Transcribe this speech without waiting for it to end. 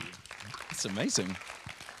That's amazing.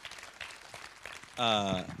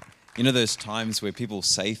 You know those times where people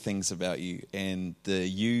say things about you and the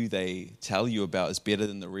you they tell you about is better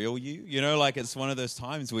than the real you? You know, like it's one of those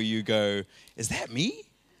times where you go, is that me?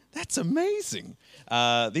 That's amazing.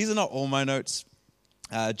 These are not all my notes.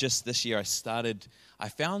 Just this year I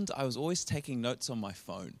found I was always taking notes on my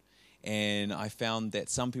phone. And I found that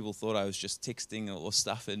some people thought I was just texting or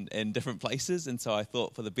stuff in different places. And so I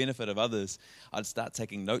thought for the benefit of others, I'd start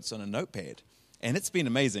taking notes on a notepad. And it's been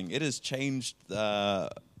amazing. It has changed so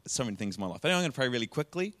many things in my life. Anyway, I'm going to pray really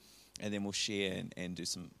quickly, and then we'll share and do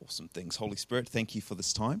some awesome things. Holy Spirit, thank you for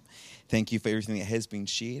this time. Thank you for everything that has been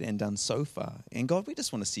shared and done so far. And God, we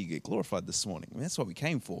just want to see you get glorified this morning. I mean, that's what we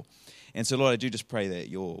came for. And so, Lord, I do just pray that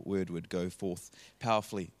your word would go forth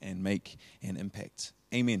powerfully and make an impact.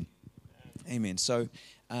 Amen. Amen. So,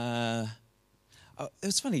 it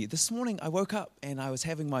was funny. This morning I woke up and I was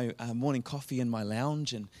having my morning coffee in my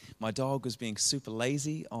lounge, and my dog was being super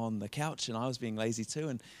lazy on the couch, and I was being lazy too,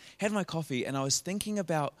 and had my coffee, and I was thinking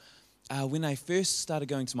about when I first started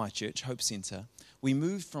going to my church, Hope Centre. We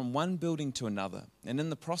moved from one building to another, and in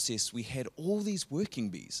the process we had all these working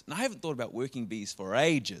bees. And I haven't thought about working bees for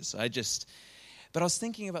ages. But I was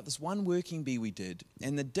thinking about this one working bee we did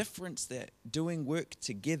and the difference that doing work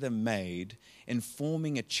together made in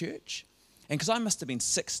forming a church. And because I must have been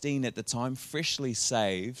 16 at the time, freshly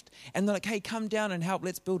saved, and they're like, hey, come down and help,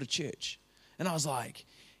 let's build a church. And I was like,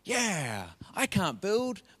 yeah, I can't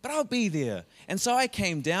build, but I'll be there. And so I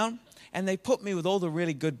came down, and they put me with all the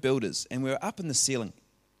really good builders, and we were up in the ceiling.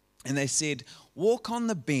 And they said, walk on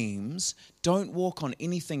the beams, don't walk on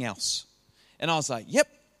anything else. And I was like, yep.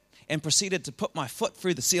 And proceeded to put my foot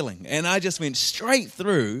through the ceiling. And I just went straight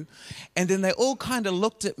through. And then they all kind of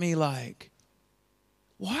looked at me like,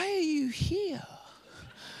 why are you here?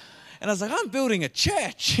 And I was like, I'm building a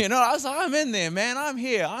church. You know, I was like, I'm in there, man. I'm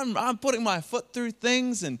here. I'm putting my foot through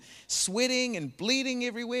things and sweating and bleeding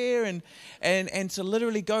everywhere. And to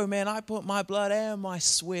literally go, man, I put my blood and my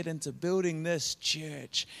sweat into building this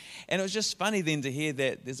church. And it was just funny then to hear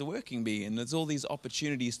that there's a working bee and there's all these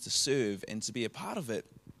opportunities to serve and to be a part of it.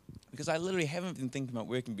 Because I literally haven't been thinking about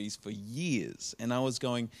working bees for years. And I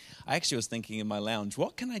actually was thinking in my lounge,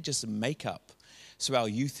 what can I just make up so our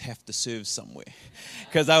youth have to serve somewhere?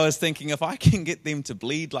 Because I was thinking if I can get them to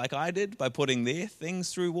bleed like I did by putting their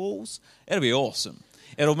things through walls, it'll be awesome.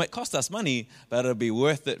 It'll cost us money, but it'll be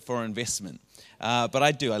worth it for investment. But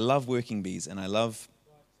I love working bees, and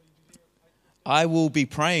I will be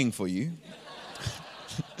praying for you.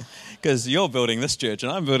 Because you're building this church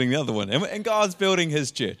and I'm building the other one. And God's building his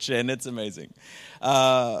church, and it's amazing.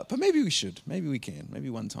 But maybe we should. Maybe we can. Maybe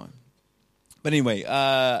one time. But anyway,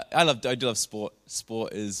 I do love sport.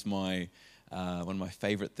 Sport is one of my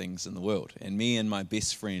favorite things in the world. And me and my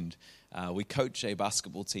best friend, we coach a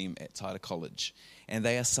basketball team at Taita College. And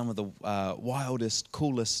they are some of the wildest,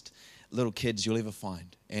 coolest little kids you'll ever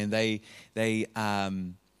find. And I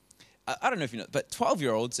don't know if you know, but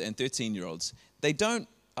 12-year-olds and 13-year-olds, they don't,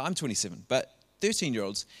 I'm 27, but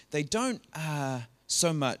 13-year-olds, they don't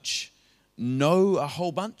so much know a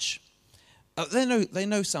whole bunch. They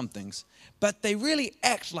know some things, but they really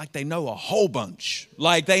act like they know a whole bunch.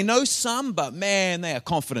 Like they know some, but man, they are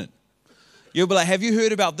confident. You'll be like, have you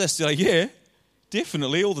heard about this? They're like, yeah,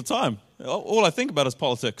 definitely, all the time. All I think about is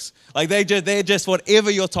politics. Like they're just whatever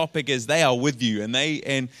your topic is, they are with you.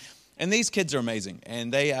 And these kids are amazing.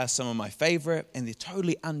 And they are some of my favorite, and they're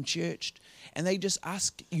totally unchurched. And they just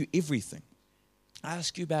ask you everything.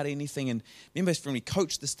 Ask you about anything. And remember, when we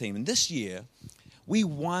coached this team, and this year, we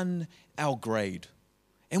won our grade.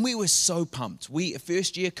 And we were so pumped.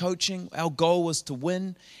 First year coaching, our goal was to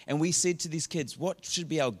win. And we said to these kids, what should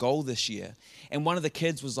be our goal this year? And one of the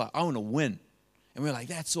kids was like, I want to win. And we're like,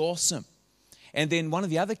 that's awesome. And then one of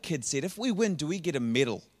the other kids said, if we win, do we get a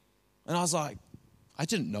medal? And I was like, I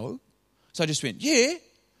didn't know. So I just went, yeah.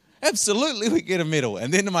 Absolutely, we get a medal.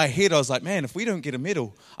 And then in my head, I was like, man, if we don't get a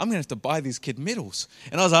medal, I'm going to have to buy these kids medals.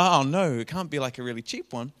 And I was like, oh, no, it can't be like a really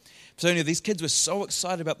cheap one. So anyway, these kids were so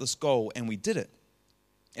excited about this goal, and we did it.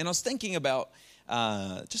 And I was thinking about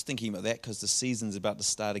that because the season's about to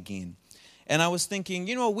start again. And I was thinking,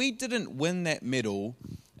 we didn't win that medal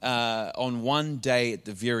on one day at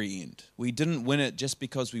the very end. We didn't win it just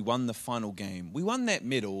because we won the final game. We won that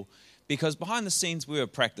medal because behind the scenes we were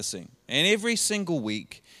practicing. And every single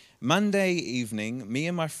week, Monday evening, me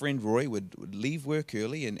and my friend Roy would leave work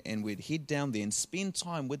early and we'd head down there and spend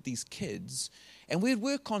time with these kids, and we'd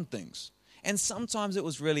work on things. And sometimes it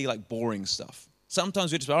was really like boring stuff.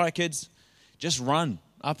 Sometimes we'd just be, all right, kids, just run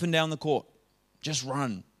up and down the court. Just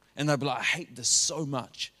run. And they'd be like, I hate this so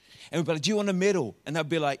much. And we'd be like, do you want a medal? And they'd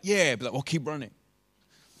be like, yeah. I'd be like, well, keep running.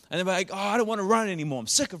 And they'd be like, oh, I don't want to run anymore. I'm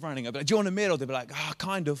sick of running. I'd be like, do you want a medal? They'd be like, oh,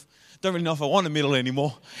 kind of. Don't really know if I want a medal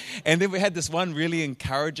anymore. And then we had this one really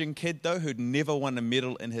encouraging kid, though, who'd never won a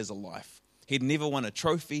medal in his life. He'd never won a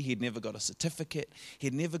trophy. He'd never got a certificate.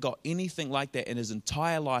 He'd never got anything like that in his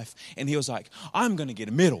entire life. And he was like, I'm going to get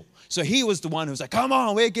a medal. So he was the one who was like, come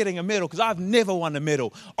on, we're getting a medal because I've never won a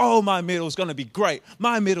medal. Oh, my medal's going to be great.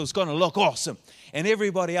 My medal's going to look awesome. And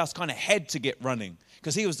everybody else kind of had to get running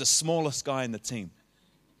because he was the smallest guy in the team.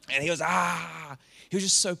 And he was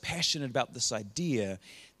just so passionate about this idea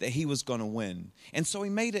that he was going to win. And so he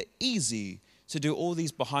made it easy to do all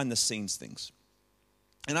these behind the scenes things.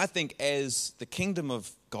 And I think as the kingdom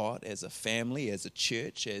of God, as a family, as a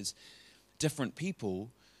church, as different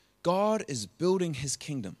people, God is building his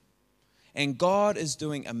kingdom. And God is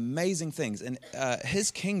doing amazing things. And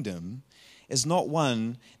his kingdom is not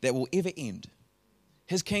one that will ever end.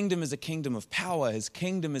 His kingdom is a kingdom of power. His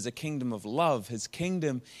kingdom is a kingdom of love. His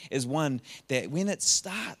kingdom is one that when it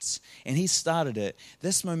starts, and he started it,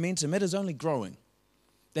 this momentum, it is only growing.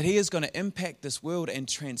 That he is going to impact this world and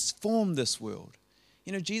transform this world.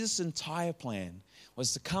 You know, Jesus' entire plan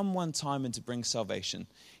was to come one time and to bring salvation.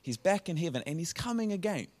 He's back in heaven and he's coming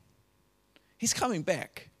again. He's coming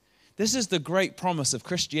back. This is the great promise of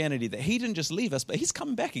Christianity, that he didn't just leave us, but he's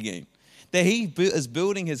coming back again. That he is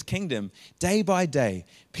building his kingdom day by day,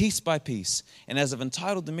 piece by piece. And as I've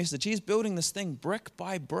entitled the message, he's building this thing brick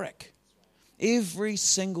by brick every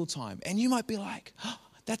single time. And you might be like, oh,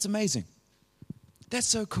 that's amazing. That's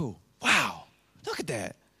so cool. Wow, look at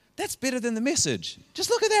that. That's better than the message. Just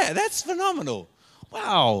look at that. That's phenomenal.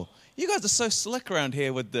 Wow. You guys are so slick around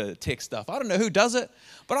here with the tech stuff. I don't know who does it,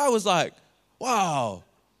 but I was like, wow,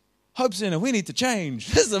 Hope Center, we need to change.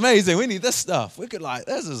 This is amazing. We need this stuff. We could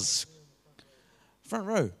this is front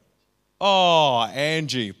row. Oh,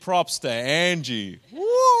 Angie. Props to Angie.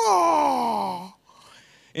 Whoa.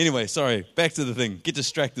 Anyway, sorry. Back to the thing. Get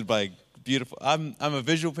distracted by beautiful. I'm a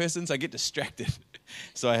visual person, so I get distracted.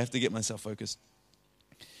 So I have to get myself focused.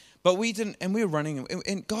 But we didn't, and we were running,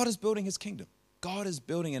 and God is building his kingdom. God is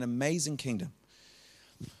building an amazing kingdom.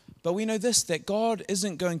 But we know this, that God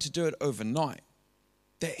isn't going to do it overnight.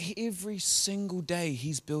 That every single day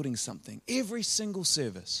he's building something. Every single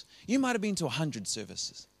service. You might have been to 100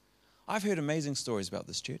 services. I've heard amazing stories about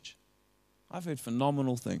this church. I've heard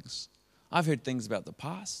phenomenal things. I've heard things about the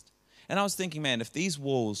past. And I was thinking, man, if these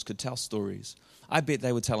walls could tell stories, I bet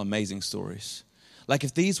they would tell amazing stories. Like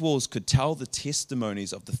if these walls could tell the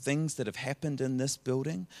testimonies of the things that have happened in this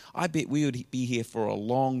building, I bet we would be here for a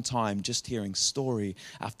long time just hearing story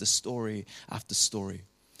after story after story.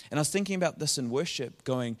 And I was thinking about this in worship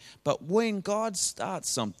going, but when God starts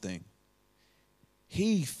something,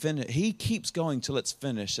 he keeps going till it's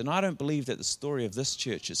finished. And I don't believe that the story of this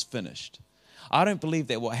church is finished. I don't believe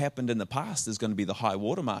that what happened in the past is going to be the high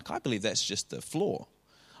watermark. I believe that's just the floor.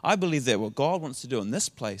 I believe that what God wants to do in this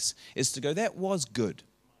place is to go, that was good.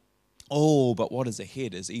 Oh, but what is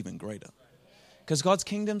ahead is even greater. Because God's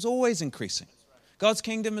kingdom's always increasing. God's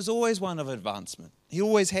kingdom is always one of advancement. He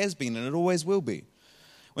always has been and it always will be.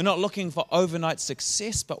 We're not looking for overnight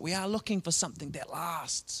success, but we are looking for something that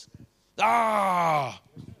lasts. I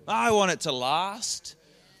want it to last.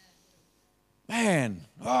 Man,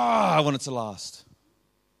 I want it to last.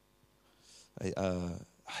 I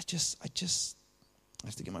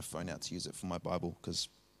have to get my phone out to use it for my Bible because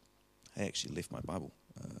I actually left my Bible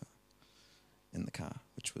in the car,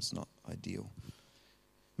 which was not ideal.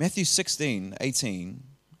 Matthew 16:18,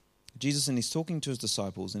 Jesus, and he's talking to his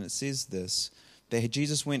disciples, and it says this, that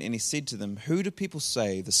Jesus went and he said to them, who do people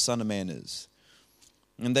say the Son of Man is?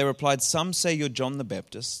 And they replied, some say you're John the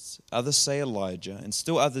Baptist, others say Elijah, and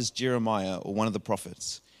still others Jeremiah or one of the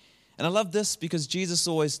prophets. And I love this because Jesus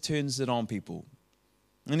always turns it on people.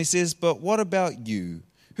 And he says, but what about you?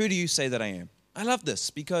 Who do you say that I am? I love this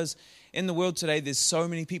because in the world today, there's so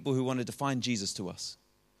many people who want to define Jesus to us.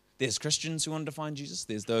 There's Christians who want to define Jesus.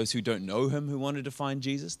 There's those who don't know him who want to define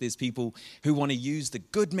Jesus. There's people who want to use the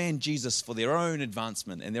good man Jesus for their own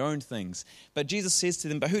advancement and their own things. But Jesus says to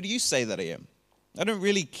them, but who do you say that I am? I don't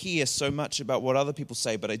really care so much about what other people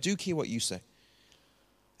say, but I do care what you say.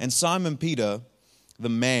 And Simon Peter, the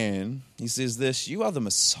man, he says this, you are the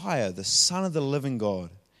Messiah, the Son of the living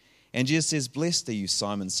God. And Jesus says, blessed are you,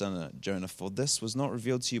 Simon, son of Jonah, for this was not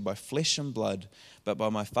revealed to you by flesh and blood, but by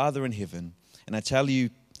my Father in heaven. And I tell you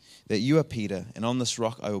that you are Peter, and on this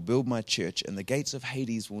rock I will build my church, and the gates of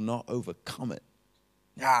Hades will not overcome it.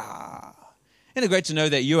 Isn't it great to know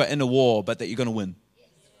that you are in a war, but that you're going to win?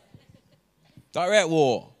 We're at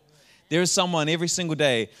war. There is someone every single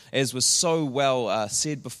day, as was so well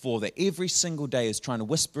said before, that every single day is trying to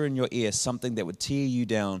whisper in your ear something that would tear you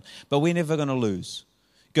down, but we're never going to lose.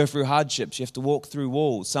 Go through hardships. You have to walk through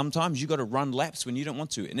walls. Sometimes you've got to run laps when you don't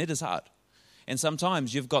want to, and it is hard. And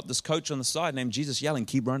sometimes you've got this coach on the side named Jesus yelling,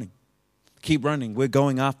 keep running. Keep running. We're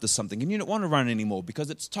going after something. And you don't want to run anymore because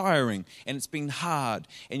it's tiring and it's been hard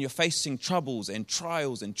and you're facing troubles and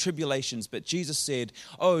trials and tribulations. But Jesus said,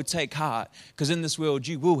 oh, take heart, because in this world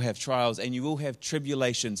you will have trials and you will have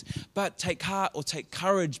tribulations. But take heart or take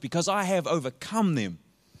courage because I have overcome them.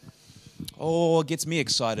 Oh, it gets me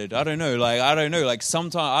excited. I don't know. Like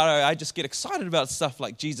sometimes I just get excited about stuff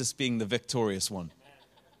like Jesus being the victorious one.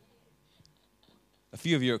 A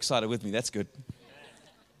few of you are excited with me. That's good.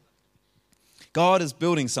 God is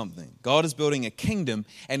building something. God is building a kingdom,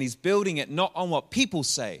 and He's building it not on what people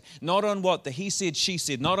say, not on what the he said, she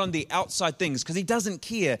said, not on the outside things, because He doesn't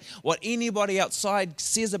care what anybody outside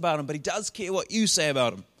says about Him, but He does care what you say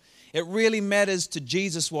about Him. It really matters to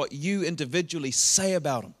Jesus what you individually say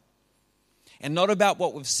about Him. And not about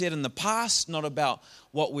what we've said in the past, not about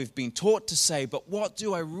what we've been taught to say, but what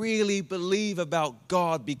do I really believe about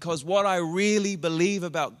God? Because what I really believe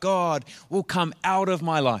about God will come out of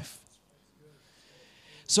my life.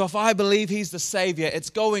 So if I believe He's the Savior, it's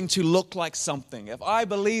going to look like something. If I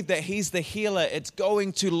believe that He's the healer, it's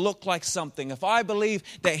going to look like something. If I believe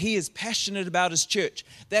that He is passionate about His church,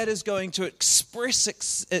 that is going to express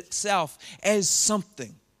itself as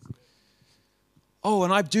something. Oh,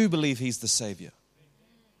 and I do believe He's the Savior.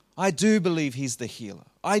 I do believe He's the healer.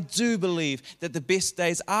 I do believe that the best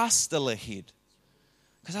days are still ahead.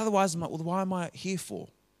 Because otherwise, I'm like, well, why am I here for?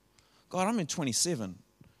 God, I'm in 27.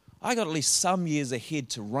 I got at least some years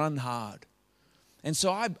ahead to run hard. And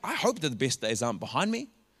so I hope that the best days aren't behind me.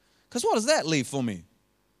 Because what does that leave for me?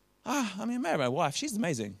 I married my wife. She's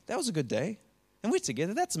amazing. That was a good day. And we're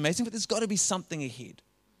together. That's amazing. But there's got to be something ahead.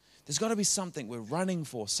 There's got to be something we're running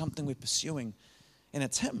for, something we're pursuing. And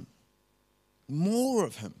it's Him. More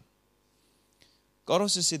of Him. God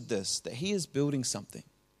also said this, that He is building something.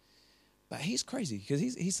 But He's crazy because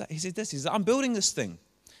he said this. He said, I'm building this thing.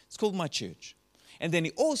 It's called my church. And then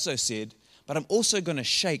He also said, but I'm also going to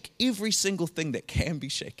shake every single thing that can be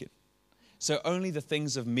shaken. So only the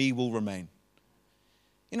things of me will remain.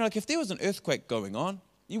 You know, like if there was an earthquake going on,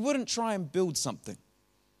 you wouldn't try and build something.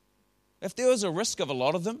 If there was a risk of a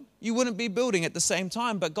lot of them, you wouldn't be building at the same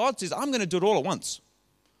time. But God says, I'm going to do it all at once.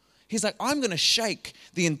 He's like, I'm going to shake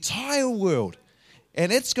the entire world.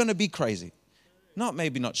 And it's going to be crazy.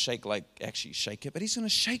 Maybe not shake like actually shake it, but He's going to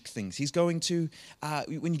shake things. He's going to,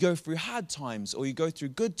 when you go through hard times or you go through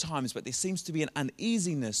good times, but there seems to be an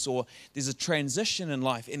uneasiness or there's a transition in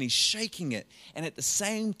life and He's shaking it. And at the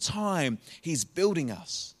same time, He's building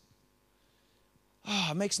us.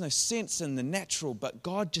 It makes no sense in the natural, but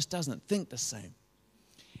God just doesn't think the same.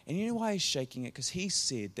 And you know why He's shaking it? Because He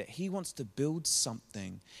said that He wants to build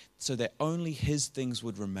something so that only His things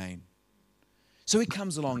would remain. So He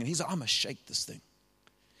comes along and He's like, I'm going to shake this thing.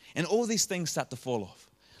 And all these things start to fall off.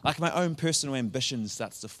 Like my own personal ambition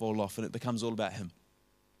starts to fall off and it becomes all about Him.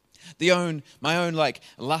 My own like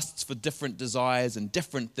lusts for different desires and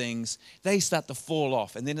different things, they start to fall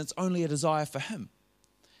off. And then it's only a desire for Him.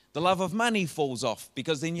 The love of money falls off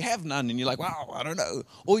because then you have none and you're like, wow, I don't know.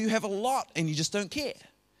 Or you have a lot and you just don't care.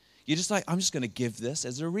 You're just like, I'm just going to give this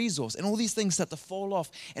as a resource. And all these things start to fall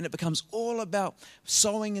off and it becomes all about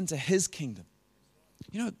sowing into His kingdom.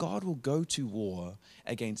 You know, God will go to war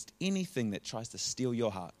against anything that tries to steal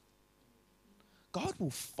your heart. God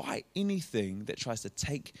will fight anything that tries to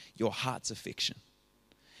take your heart's affection.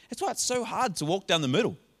 That's why it's so hard to walk down the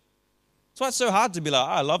middle. That's why it's so hard to be like,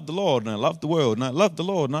 I love the Lord, and I love the world, and I love the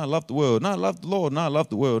Lord, and I love the world, and I love the Lord, and I love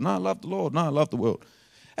the world, and I love the Lord, and I love the world.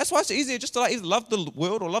 That's why it's easier just to like either love the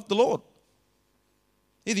world or love the Lord.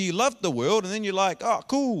 Either you love the world, and then you're like, oh,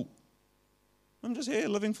 cool. I'm just here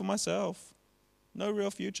living for myself. No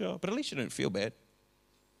real future. But at least you don't feel bad.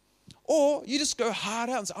 Or you just go hard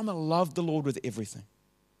out and say, I'm going to love the Lord with everything.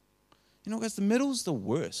 You know, guys, the middle's the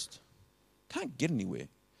worst. Can't get anywhere.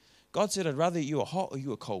 God said, I'd rather you are hot or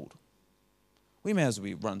you are cold. We may as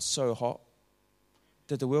well run so hot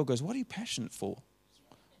that the world goes, what are you passionate for?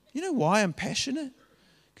 You know why I'm passionate?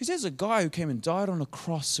 Because there's a guy who came and died on a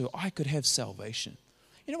cross so I could have salvation.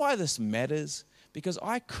 You know why this matters? Because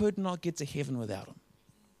I could not get to heaven without Him.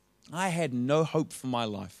 I had no hope for my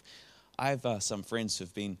life. I have some friends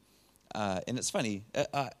who've been, and it's funny,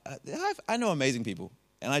 I know amazing people,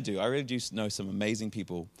 and I do. I really do know some amazing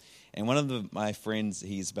people. And one of my friends,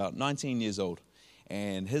 he's about 19 years old.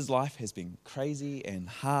 And his life has been crazy and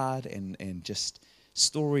hard and just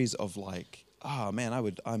stories of like, oh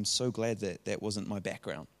man, I'm so glad that wasn't my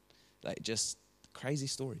background. Like just crazy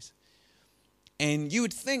stories. And you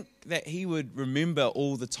would think that he would remember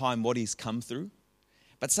all the time what he's come through,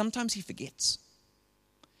 but sometimes he forgets.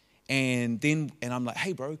 And I'm like,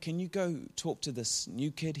 hey, bro, can you go talk to this new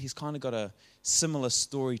kid? He's kind of got a similar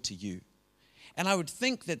story to you. And I would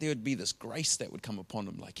think that there would be this grace that would come upon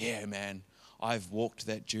him. Like, yeah, man, I've walked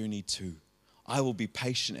that journey too. I will be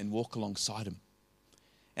patient and walk alongside him.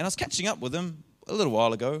 And I was catching up with him a little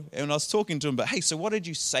while ago. And I was talking to him, but hey, so what did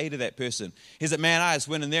you say to that person? He said, man, I just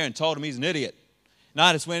went in there and told him he's an idiot. And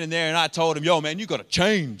I just went in there and I told him, yo, man, you got to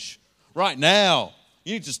change right now.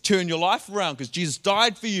 You need to just turn your life around because Jesus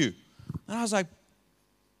died for you. And I was like,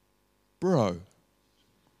 bro.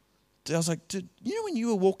 I was like, you know when you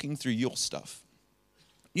were walking through your stuff?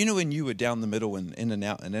 You know when you were down the middle and in and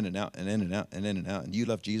out and in and out and in and out and in and out, and you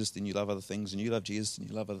love Jesus, then you love other things, and you love Jesus, and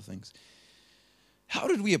you love other things. How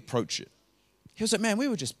did we approach it? He was like, man,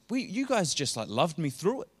 you guys just like loved me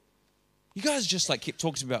through it. You guys just like kept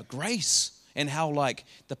talking about grace and how like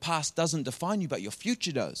the past doesn't define you, but your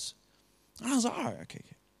future does. And I was like, all right, okay.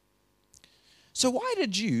 So how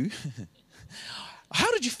did you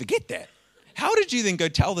forget that? How did you then go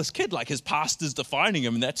tell this kid like his past is defining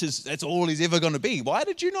him and that's all he's ever going to be? Why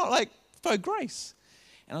did you not like show grace?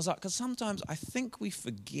 And I was like, because sometimes I think we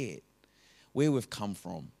forget where we've come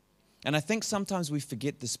from. And I think sometimes we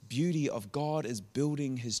forget this beauty of God is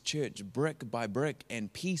building his church brick by brick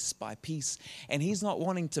and piece by piece. And he's not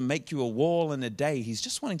wanting to make you a wall in a day. He's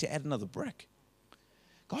just wanting to add another brick.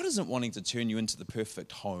 God isn't wanting to turn you into the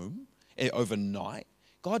perfect home overnight.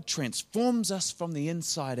 God transforms us from the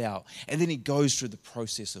inside out, and then he goes through the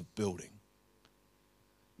process of building.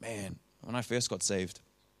 Man, when I first got saved,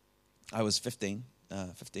 I was 15,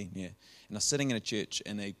 and I was sitting in a church,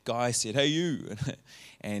 and a guy said, hey, you,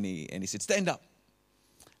 and he said, stand up.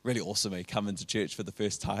 Really awesome, eh? Come into church for the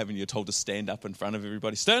first time, and you're told to stand up in front of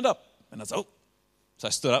everybody. Stand up. And I was like, oh. So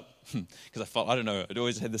I stood up, because I felt, I don't know, I'd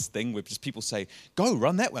always had this thing where just people say, go,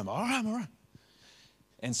 run that way. I'm like, all right.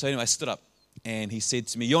 And so anyway, I stood up. And he said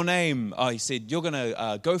to me, your name, he said, you're going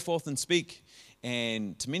to go forth and speak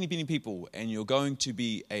and to many, many people, and you're going to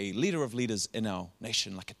be a leader of leaders in our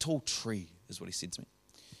nation, like a tall tree, is what he said to me.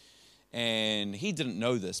 And he didn't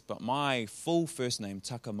know this, but my full first name,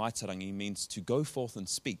 Taka Maitarangi, means to go forth and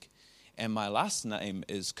speak. And my last name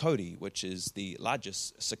is Cody, which is the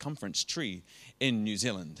largest circumference tree in New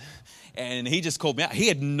Zealand. And he just called me out. He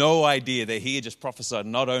had no idea that he had just prophesied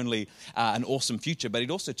not only an awesome future, but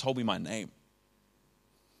he'd also told me my name.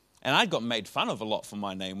 And I got made fun of a lot for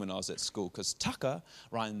my name when I was at school because Taka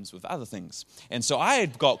rhymes with other things. And so I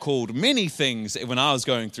had got called many things when I was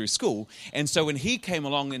going through school. And so when he came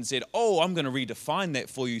along and said, oh, I'm going to redefine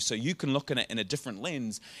that for you so you can look at it in a different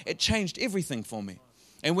lens, it changed everything for me.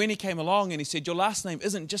 And when he came along and he said, your last name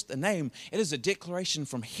isn't just a name, it is a declaration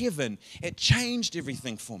from heaven, it changed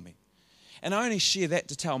everything for me. And I only share that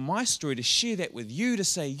to tell my story, to share that with you, to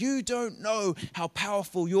say you don't know how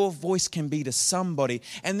powerful your voice can be to somebody.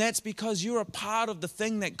 And that's because you're a part of the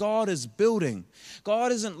thing that God is building.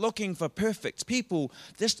 God isn't looking for perfect people,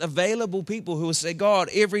 just available people who will say, God,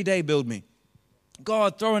 every day build me.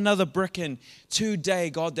 God, throw another brick in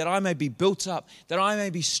today, God, that I may be built up, that I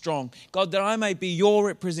may be strong. God, that I may be your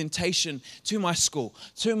representation to my school,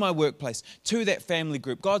 to my workplace, to that family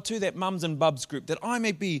group. God, to that mums and bubs group, that I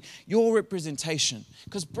may be your representation.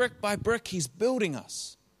 Because brick by brick, he's building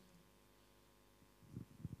us.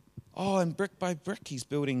 Oh, and brick by brick, he's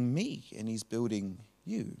building me and he's building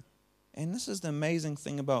you. And this is the amazing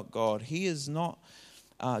thing about God. He is not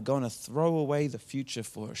going to throw away the future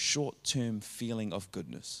for a short-term feeling of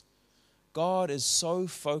goodness. God is so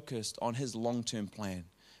focused on his long-term plan.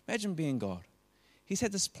 Imagine being God. He's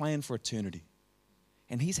had this plan for eternity,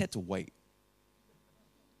 and he's had to wait.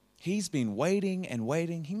 He's been waiting and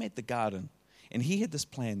waiting. He made the garden, and he had this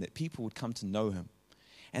plan that people would come to know him.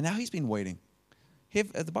 And now he's been waiting.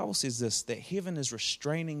 The Bible says this, that heaven is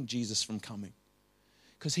restraining Jesus from coming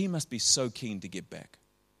because he must be so keen to get back.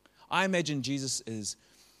 I imagine Jesus is,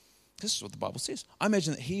 this is what the Bible says. I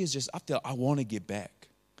imagine that he is just up there, I want to get back.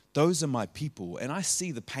 Those are my people, and I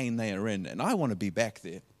see the pain they are in, and I want to be back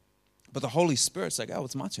there. But the Holy Spirit's like, oh,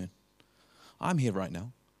 it's my turn. I'm here right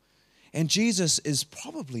now. And Jesus is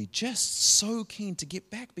probably just so keen to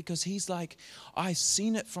get back because he's like, I've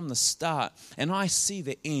seen it from the start and I see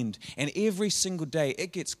the end. And every single day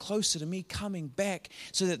it gets closer to me coming back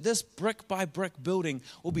so that this brick by brick building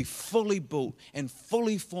will be fully built and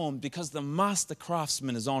fully formed because the master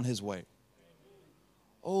craftsman is on his way.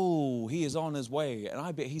 Oh, he is on his way. And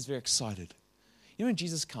I bet he's very excited. You know, when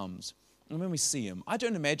Jesus comes and when we see him, I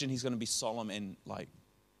don't imagine he's going to be solemn and like,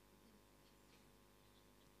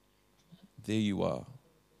 there you are.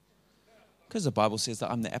 Because the Bible says that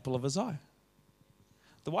I'm the apple of his eye.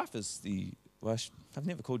 The wife is I've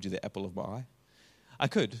never called you the apple of my eye. I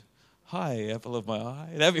could. hi, apple of my eye.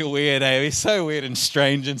 That'd be weird, eh? It'd be so weird and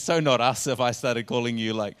strange and so not us if I started calling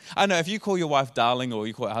you like, I know if you call your wife darling or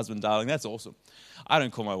you call your husband darling, that's awesome. I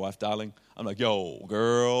don't call my wife darling. I'm like, yo,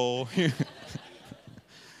 girl, you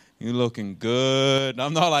looking good. And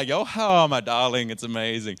I'm not like, yo, how am I darling? It's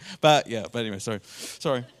amazing. But anyway,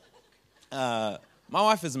 sorry. My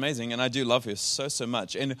wife is amazing, and I do love her so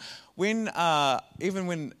much. And when even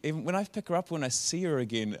when I pick her up, when I see her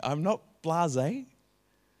again, I'm not blasé.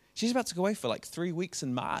 She's about to go away for like 3 weeks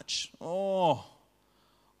in March. Oh,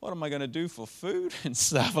 what am I going to do for food and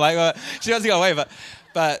stuff? Like she wants to go away,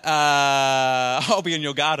 but I'll be in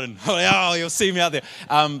your garden. Oh, you'll see me out there.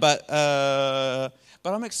 But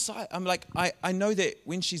I'm excited. I'm like, I know that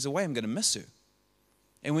when she's away, I'm going to miss her.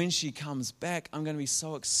 And when she comes back, I'm going to be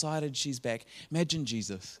so excited she's back. Imagine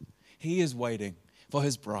Jesus. He is waiting for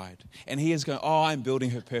his bride. And he is going, oh, I'm building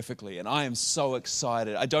her perfectly. And I am so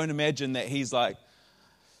excited. I don't imagine that he's like,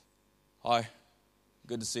 hi,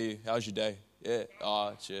 good to see you. How's your day? Yeah,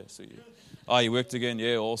 cheers. See you. Oh, you worked again?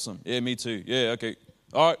 Yeah, awesome. Yeah, me too. Yeah, okay.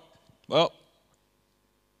 All right, well,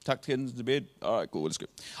 tucked kids into bed. All right, cool, let's go.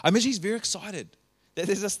 I imagine he's very excited.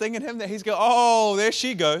 There's this thing in him that he's going, oh, there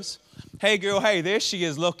she goes. Hey, girl, hey, there she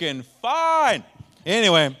is looking fine.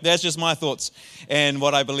 Anyway, that's just my thoughts and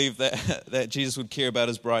what I believe that Jesus would care about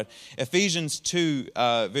his bride. Ephesians 2,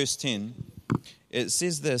 verse 10, it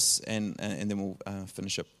says this, and then we'll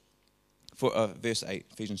finish up. Verse 8,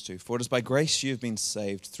 Ephesians 2. For it is by grace you have been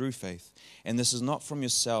saved through faith, and this is not from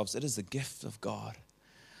yourselves, it is the gift of God.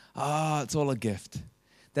 It's all a gift.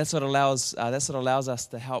 That's what allows us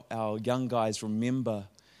to help our young guys remember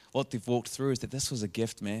what they've walked through, is that this was a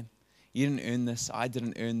gift, man. You didn't earn this. I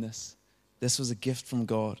didn't earn this. This was a gift from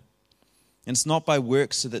God. And it's not by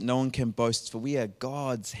works so that no one can boast, for we are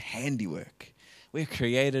God's handiwork. We're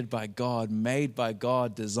created by God, made by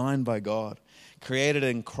God, designed by God, created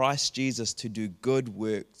in Christ Jesus to do good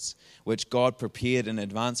works, which God prepared in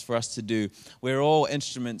advance for us to do. We're all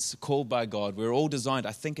instruments called by God. We're all designed.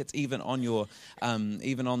 I think it's even on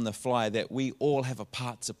the fly that we all have a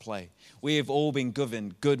part to play. We have all been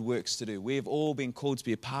given good works to do. We have all been called to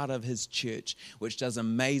be a part of his church, which does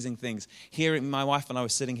amazing things. Hearing my wife and I were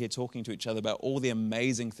sitting here talking to each other about all the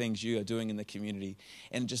amazing things you are doing in the community,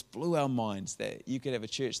 and it just blew our minds that you could have a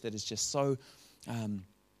church that is just so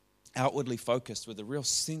outwardly focused with a real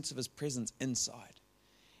sense of his presence inside.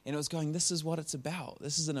 And it was going, this is what it's about.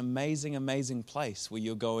 This is an amazing, amazing place where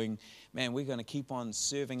you're going, man, we're going to keep on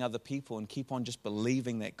serving other people and keep on just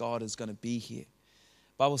believing that God is going to be here.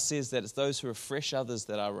 The Bible says that it's those who refresh others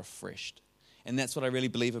that are refreshed. And that's what I really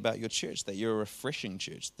believe about your church, that you're a refreshing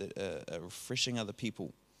church, that are refreshing other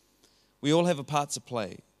people. We all have a part to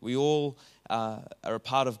play. We all are a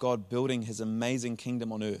part of God building his amazing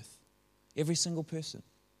kingdom on earth. Every single person.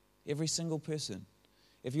 Every single person.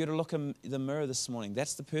 If you were to look in the mirror this morning,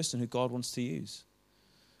 that's the person who God wants to use.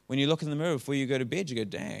 When you look in the mirror before you go to bed, you go,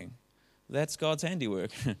 dang, that's God's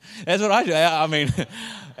handiwork. That's what I do. I mean,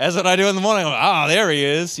 that's what I do in the morning. I'm like, there he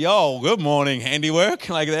is. Yo, good morning, handiwork.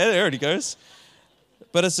 Like that, there he goes.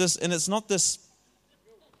 But it's just, and it's not this,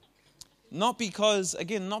 not because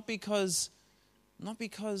it's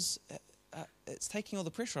taking all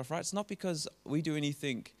the pressure off, right? It's not because we do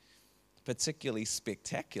anything particularly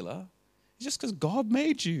spectacular. It's just because God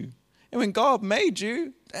made you. And when God made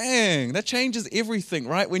you, dang, that changes everything,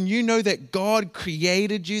 right? When you know that God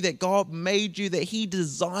created you, that God made you, that he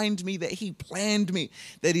designed me, that he planned me,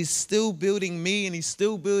 that he's still building me and he's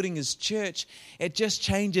still building his church, it just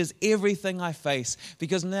changes everything I face.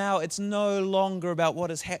 Because now it's no longer about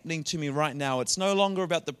what is happening to me right now. It's no longer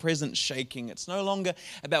about the present shaking. It's no longer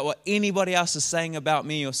about what anybody else is saying about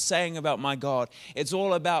me or saying about my God. It's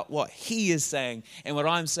all about what he is saying and what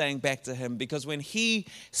I'm saying back to him. Because when he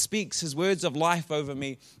speaks his words of life over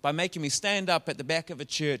me by making me stand up at the back of a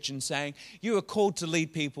church and saying, you are called to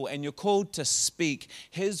lead people and you're called to speak.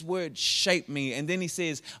 His words shape me. And then he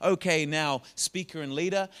says, okay, now speaker and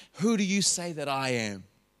leader, who do you say that I am?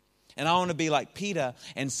 And I want to be like Peter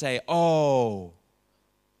and say, oh,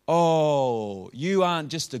 you aren't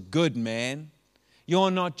just a good man.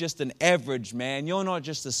 You're not just an average man. You're not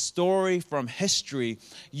just a story from history.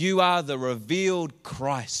 You are the revealed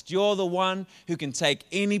Christ. You're the one who can take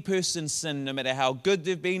any person's sin, no matter how good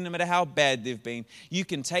they've been, no matter how bad they've been. You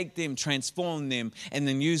can take them, transform them, and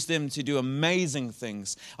then use them to do amazing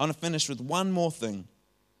things. I want to finish with one more thing.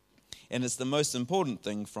 And it's the most important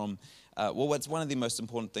thing from, it's one of the most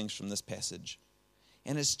important things from this passage.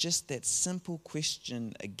 And it's just that simple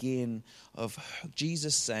question again of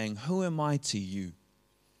Jesus saying, who am I to you?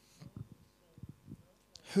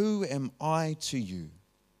 Who am I to you?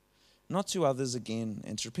 not to others again,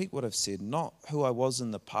 and to repeat what I've said, not who I was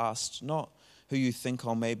in the past, not who you think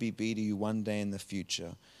I'll maybe be to you one day in the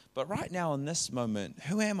future, but right now in this moment,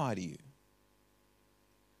 who am I to you?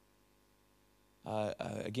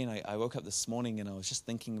 I woke up this morning and I was just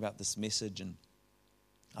thinking about this message, and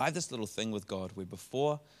I have this little thing with God where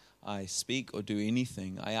before I speak or do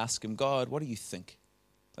anything, I ask him, God, what do you think?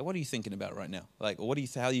 Like, what are you thinking about right now? Like,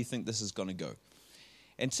 how do you think this is going to go?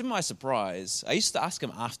 And to my surprise, I used to ask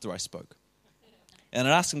him after I spoke. And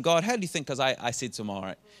I'd ask him, God, how do you think? Because I said to him, all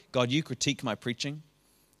right, God, you critique my preaching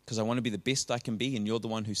because I want to be the best I can be, and you're the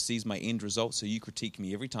one who sees my end result, so you critique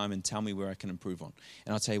me every time and tell me where I can improve on.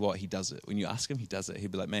 And I'll tell you what, he does it. When you ask him, he does it. He'll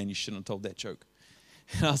be like, man, you shouldn't have told that joke.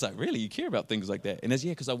 And I was like, really? You care about things like that? And he says,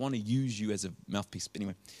 yeah, because I want to use you as a mouthpiece. But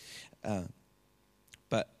anyway,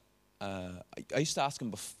 I used to ask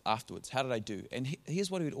him afterwards, how did I do? And here's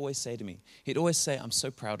what he would always say to me. He'd always say, I'm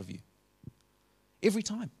so proud of you. Every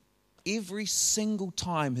time. Every single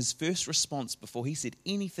time, his first response before he said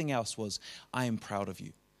anything else was, I am proud of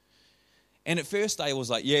you. And at first I was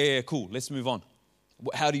like, yeah, cool, let's move on.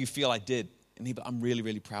 How do you feel I did? And he'd be like, I'm really,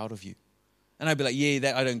 really proud of you. And I'd be like,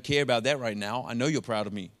 yeah, I don't care about that right now. I know you're proud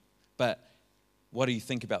of me. But what do you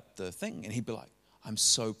think about the thing? And he'd be like, I'm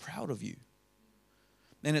so proud of you.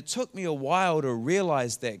 And it took me a while to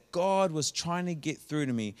realize that God was trying to get through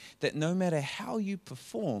to me that no matter how you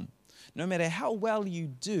perform, no matter how well you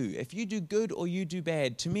do, if you do good or you do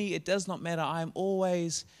bad, to me it does not matter. I am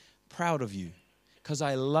always proud of you because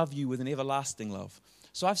I love you with an everlasting love.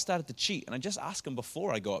 So I've started to cheat, and I just ask him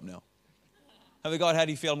before I go up now. I'm like, God, how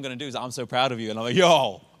do you feel I'm going to do? He's like, I'm so proud of you. And I'm like,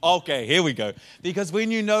 yo, okay, here we go. Because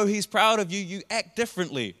when you know he's proud of you, you act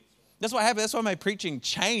differently. That's what happened. That's why my preaching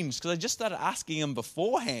changed, because I just started asking him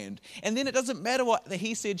beforehand. And then it doesn't matter what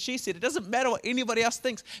he said, she said. It doesn't matter what anybody else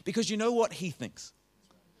thinks, because you know what he thinks.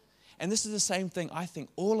 And this is the same thing I think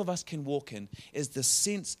all of us can walk in, is the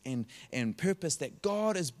sense and purpose that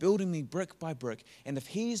God is building me brick by brick. And if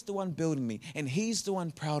he's the one building me and he's the one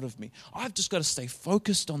proud of me, I've just got to stay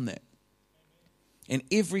focused on that. And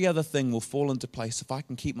every other thing will fall into place if I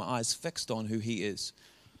can keep my eyes fixed on who he is.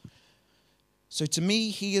 So to me,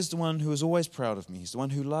 he is the one who is always proud of me. He's the one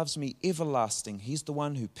who loves me everlasting. He's the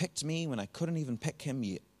one who picked me when I couldn't even pick him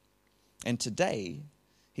yet. And today,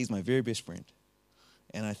 he's my very best friend.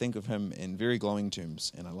 And I think of him in very glowing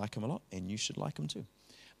terms. And I like him a lot, and you should like him too.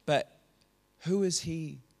 But who is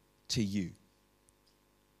he to you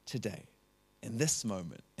today? In this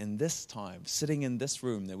moment, in this time, sitting in this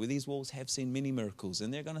room, where these walls have seen many miracles,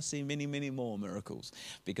 and they're going to see many, many more miracles,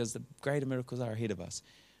 because the greater miracles are ahead of us.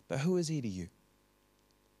 But who is he to you?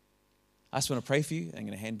 I just want to pray for you. I'm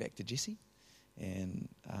going to hand back to Jesse, and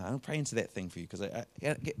I'll pray into that thing for you, because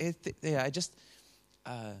I just,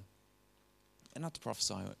 and not to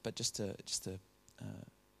prophesy, but just to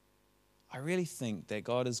I really think that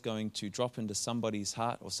God is going to drop into somebody's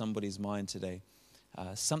heart or somebody's mind today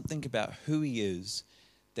something about who he is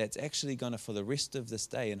that's actually going to, for the rest of this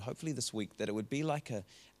day and hopefully this week, that it would be like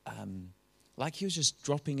like he was just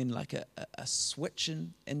dropping in like a switch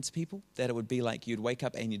into people, that it would be like you'd wake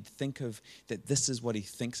up and you'd think of that this is what he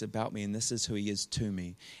thinks about me and this is who he is to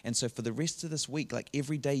me. And so for the rest of this week, like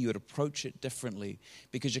every day you would approach it differently,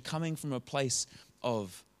 because you're coming from a place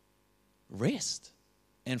of rest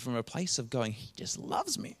and from a place of going, he just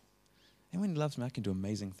loves me. And when he loves me, I can do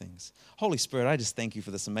amazing things. Holy Spirit, I just thank you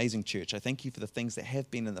for this amazing church. I thank you for the things that have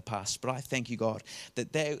been in the past. But I thank you, God,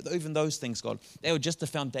 that even those things, God, they were just the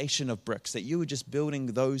foundation of bricks, that you were just building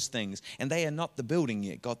those things. And they are not the building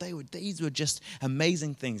yet, God. These were just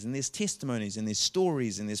amazing things. And there's testimonies and there's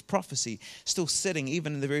stories and there's prophecy still sitting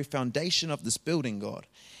even in the very foundation of this building, God.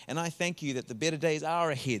 And I thank you that the better days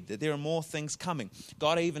are ahead, that there are more things coming.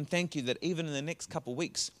 God, I even thank you that even in the next couple of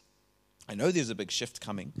weeks, I know there's a big shift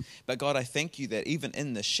coming, but God, I thank you that even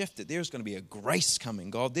in the shift, that there's going to be a grace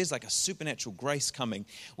coming, God. There's like a supernatural grace coming,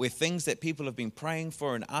 where things that people have been praying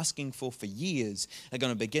for and asking for years are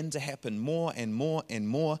going to begin to happen more and more and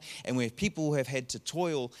more. And where people have had to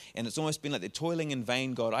toil, and it's almost been like they're toiling in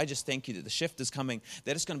vain, God, I just thank you that the shift is coming,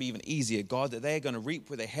 that it's going to be even easier, God, that they're going to reap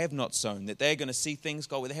where they have not sown, that they're going to see things,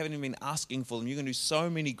 God, where they haven't even been asking for them. You're going to do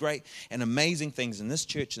so many great and amazing things in this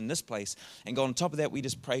church, in this place. And God, on top of that, we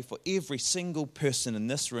just pray for every single person in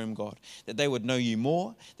this room, God, that they would know you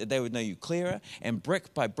more, that they would know you clearer, and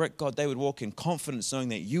brick by brick, God, they would walk in confidence knowing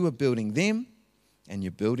that you are building them and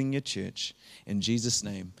you're building your church. In Jesus'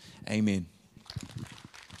 name, amen.